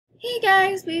Hey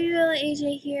guys,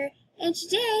 Jamaalaliday here, and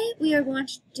today we are going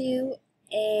to do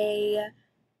a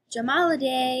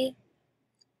Jamaalaliday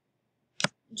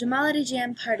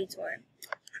Jam party tour.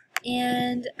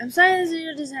 And I'm sorry this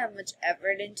video doesn't have much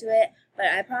effort into it, but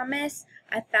I promise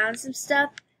I found some stuff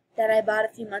that I bought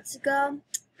a few months ago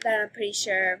that I'm pretty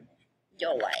sure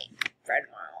you'll like for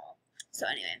tomorrow. So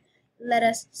anyway, let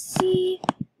us see.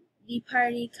 The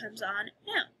party comes on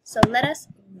now. So let us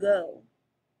go.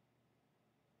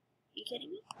 You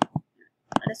kidding me?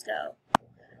 Let us go.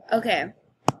 Okay,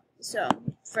 so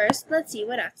first let's see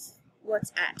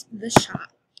what's at the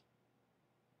shop.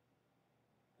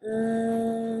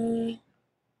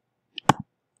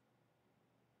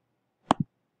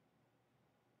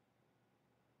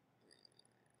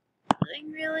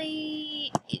 Nothing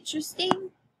really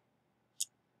interesting.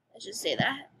 Let's just say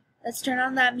that. Let's turn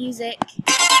on that music.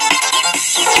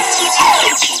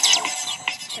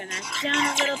 Turn that down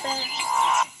a little bit.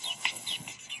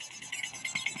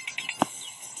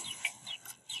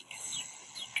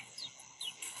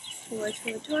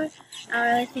 Tour. I don't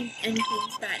really think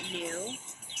anything's that new.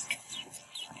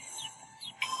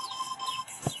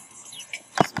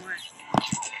 Smart.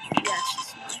 Yes,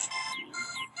 smart.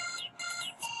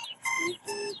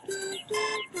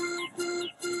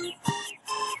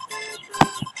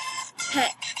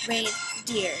 Pet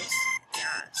reindeers.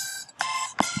 Yes.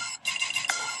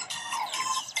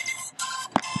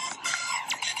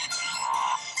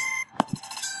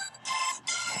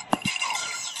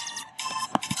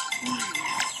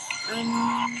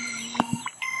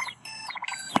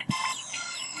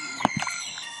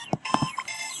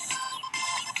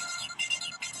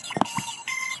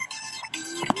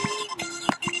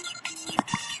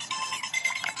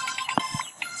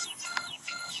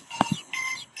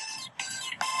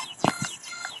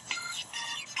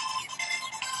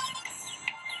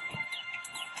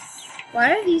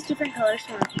 Why are these different colors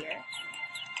from up here?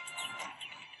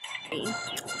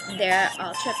 They're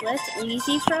all triplets.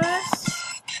 Wheezy Frost,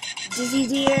 Dizzy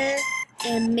Deer,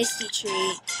 and Misty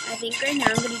Tree. I think right now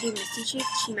I'm going to do Misty Tree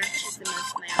because she matches the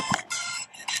most with my outfit.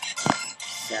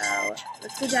 So,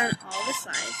 let's go down all the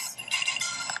slides.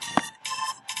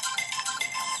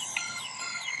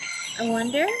 I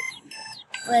wonder,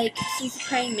 like, since the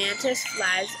praying mantis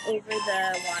flies over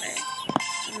the water,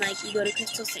 and like you go to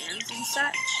crystal sands and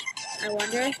such, I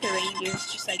wonder if the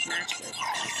reindeers just like match with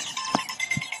us.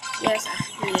 Yes, I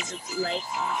think it is with life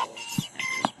models.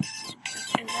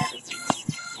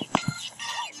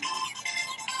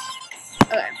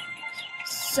 Okay,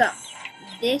 so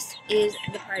this is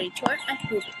the party tour. I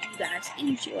hope you guys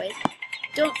enjoyed.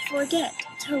 Don't forget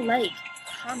to like,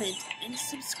 comment, and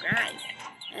subscribe.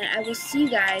 And I will see you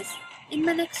guys in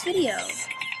my next video.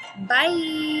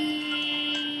 Bye!